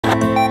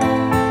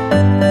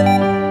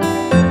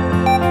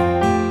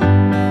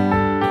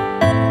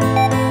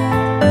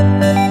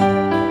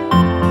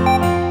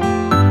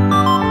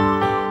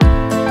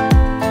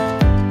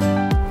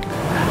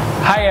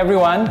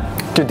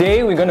everyone,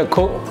 today we're going to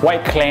cook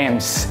white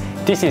clams.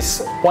 This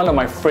is one of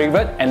my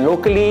favorite and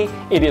locally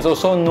it is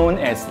also known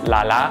as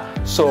lala.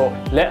 So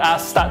let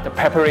us start the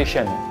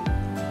preparation.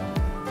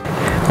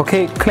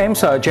 Okay,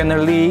 clams are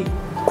generally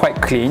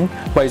quite clean,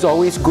 but it's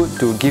always good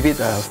to give it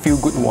a few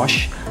good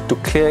wash to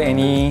clear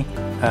any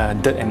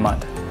dirt and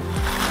mud.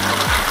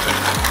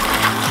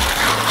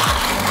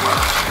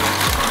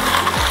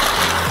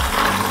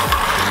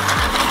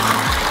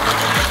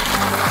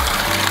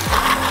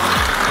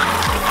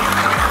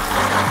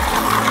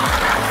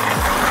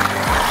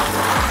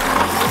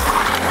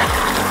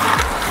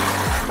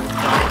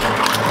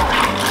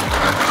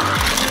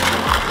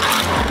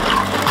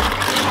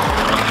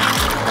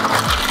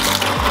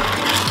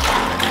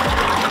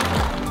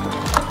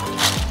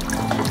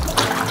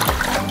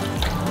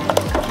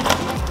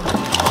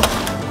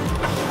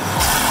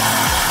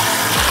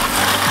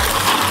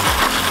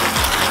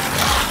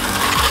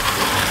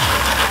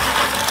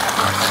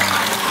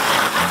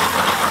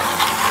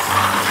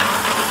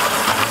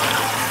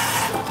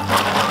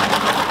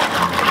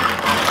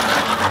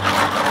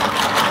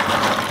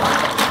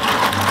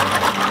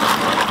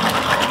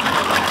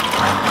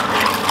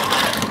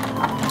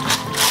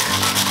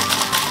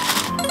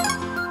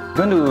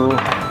 I'm going to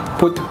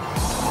put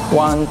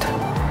 1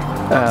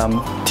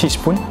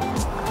 teaspoon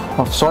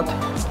of salt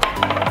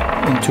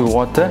into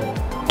water,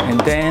 and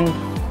then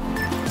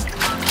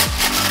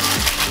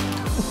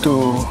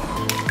to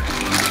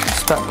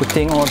start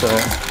putting all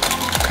the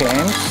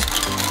clams.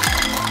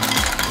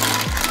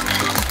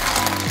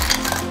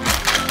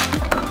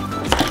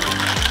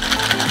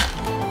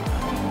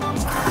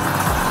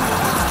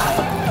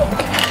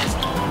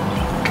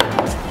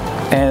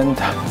 And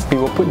we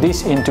will put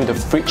this into the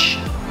fridge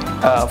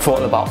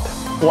for about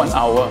 1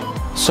 hour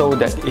so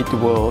that it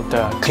will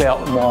clear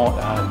out more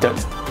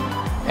dirt,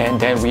 and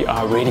then we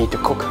are ready to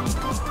cook.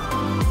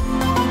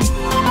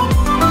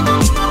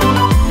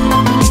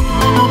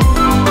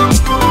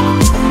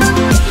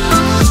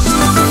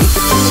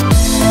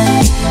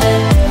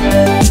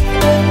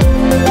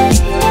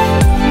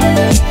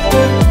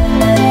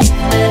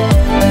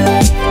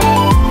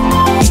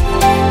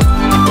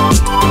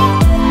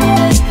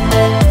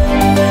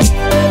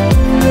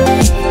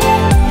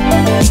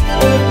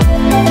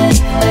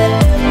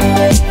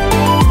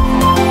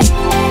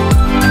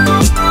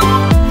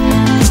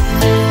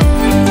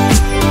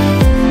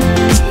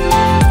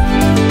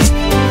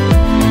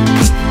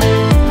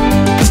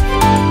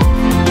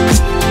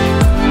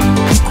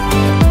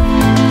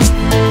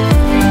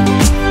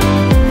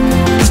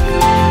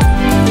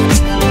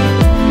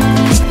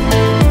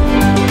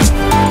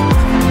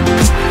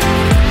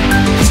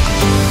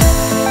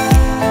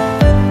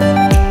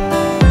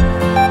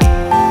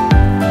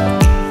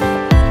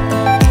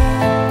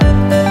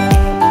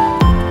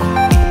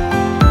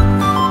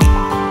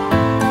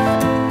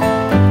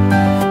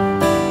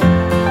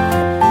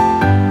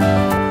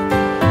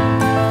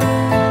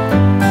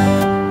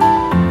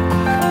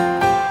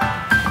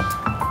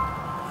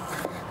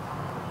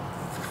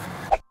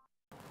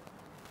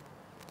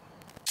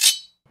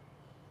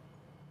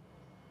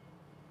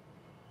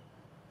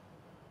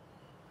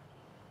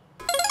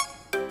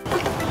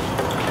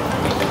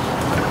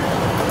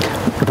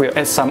 We'll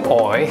add some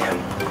oil.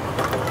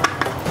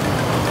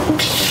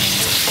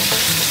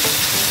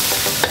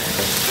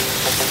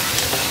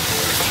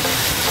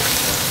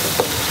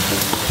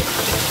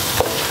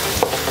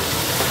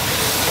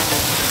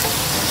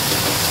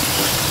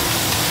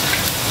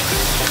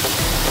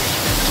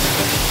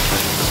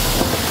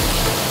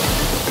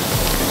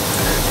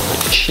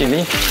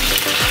 Chilli.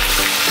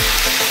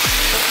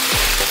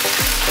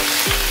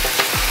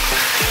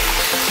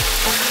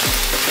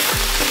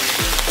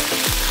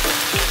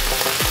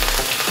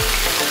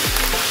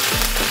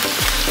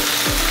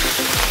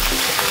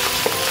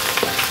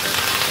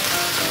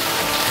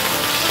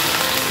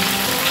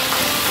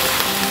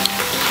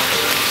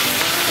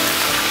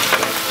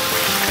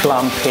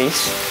 Clam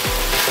paste.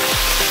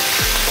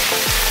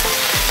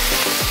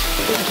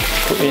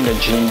 Put in the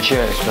ginger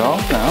as well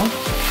now.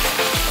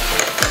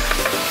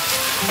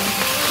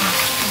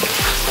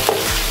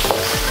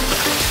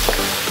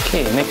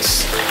 Okay,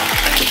 mix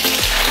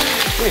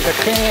with the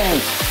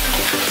clams.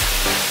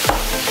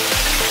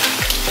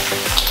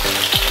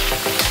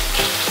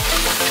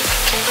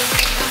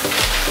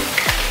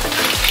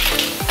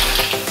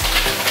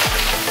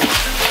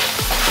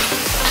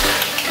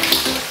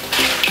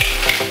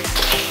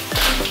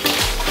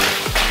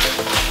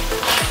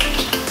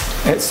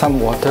 Add some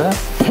water.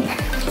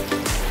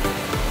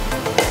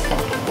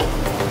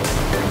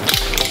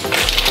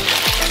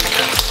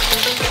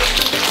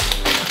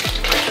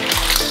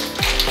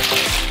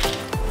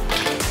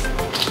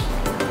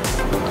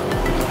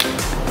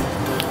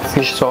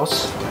 Fish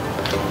sauce.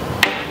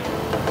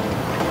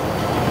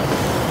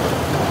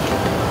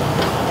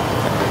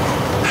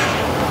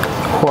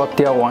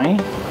 Hoa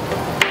wine.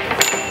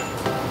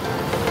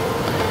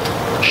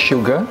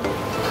 Sugar.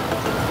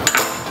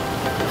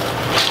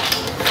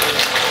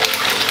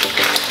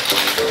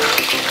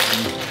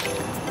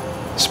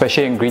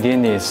 Special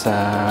ingredient is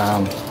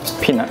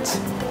peanuts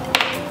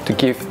to to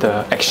give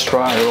the extra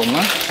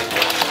aroma.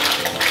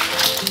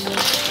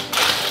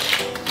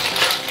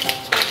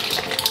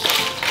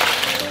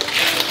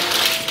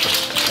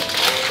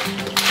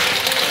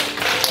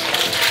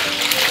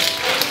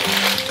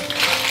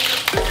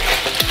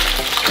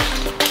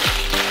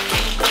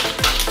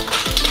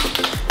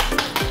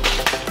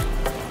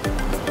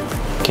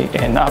 Okay,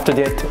 and after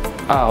that,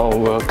 I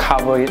will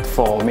cover it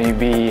for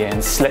maybe and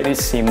let it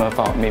simmer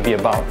for maybe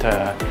about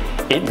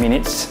 8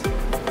 minutes.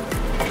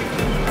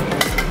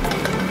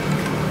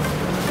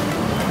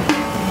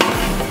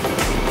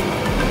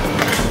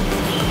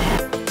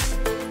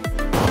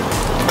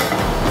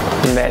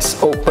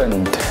 Let's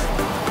open.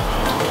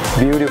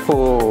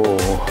 Beautiful.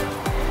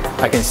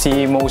 I can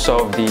see most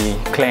of the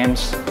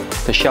clams,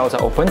 the shells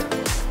are opened.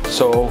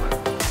 So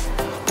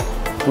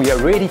we are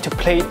ready to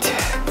plate.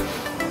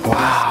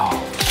 Wow.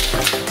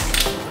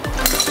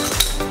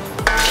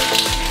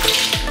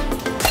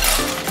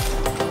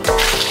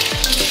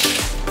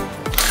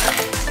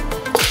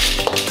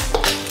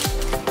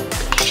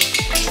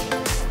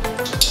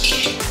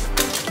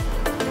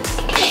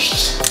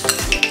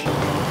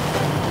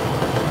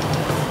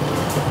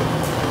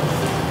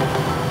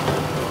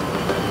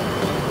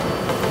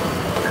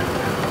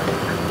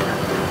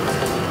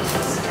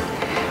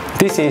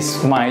 This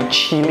is my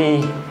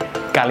chili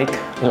garlic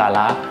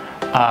lala.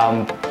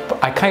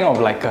 I kind of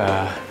like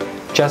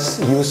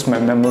just use my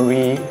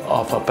memory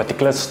of a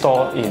particular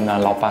store in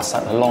Lau Pat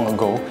Sat long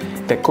ago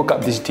that cooked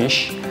up this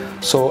dish.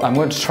 So I'm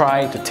going to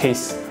try to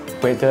taste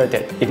whether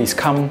that it is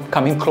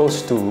coming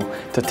close to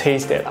the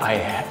taste that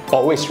I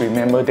always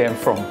remember them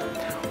from.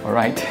 All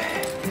right.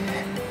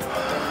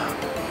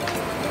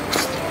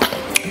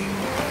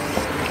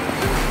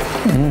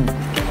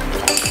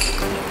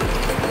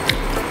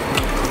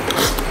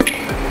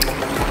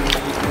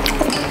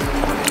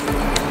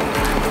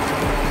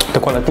 The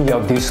quality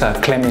of this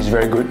clam is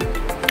very good.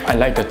 I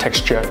like the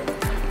texture.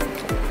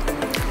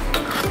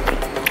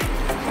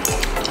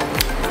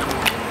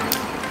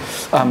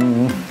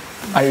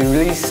 I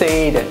really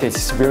say that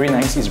it's very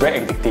nice, it's very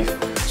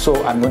addictive.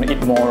 So I'm going to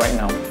eat more right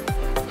now.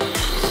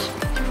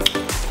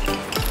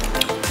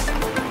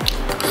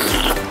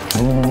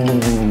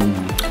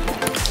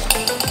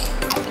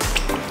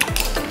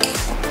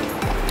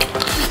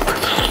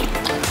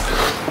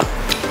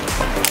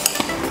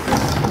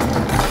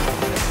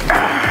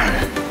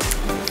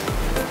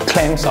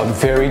 Clams are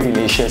very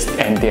delicious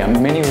and there are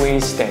many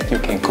ways that you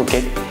can cook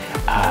it.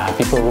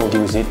 People will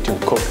use it to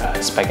cook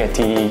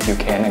spaghetti, you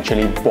can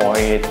actually boil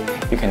it,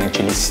 you can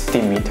actually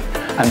steam it.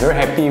 I'm very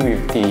happy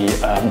with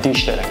the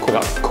dish that I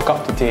cook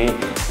up today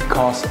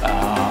because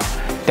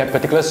that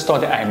particular store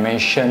that I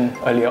mentioned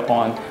earlier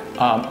on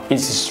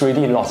is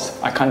really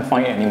lost. I can't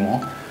find it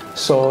anymore.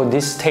 So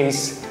this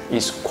taste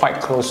is quite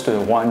close to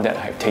the one that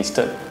I've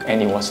tasted,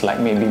 and it was like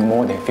maybe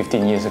more than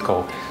 15 years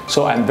ago.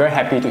 So I'm very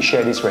happy to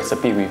share this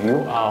recipe with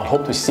you. I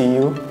hope to see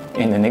you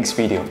in the next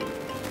video.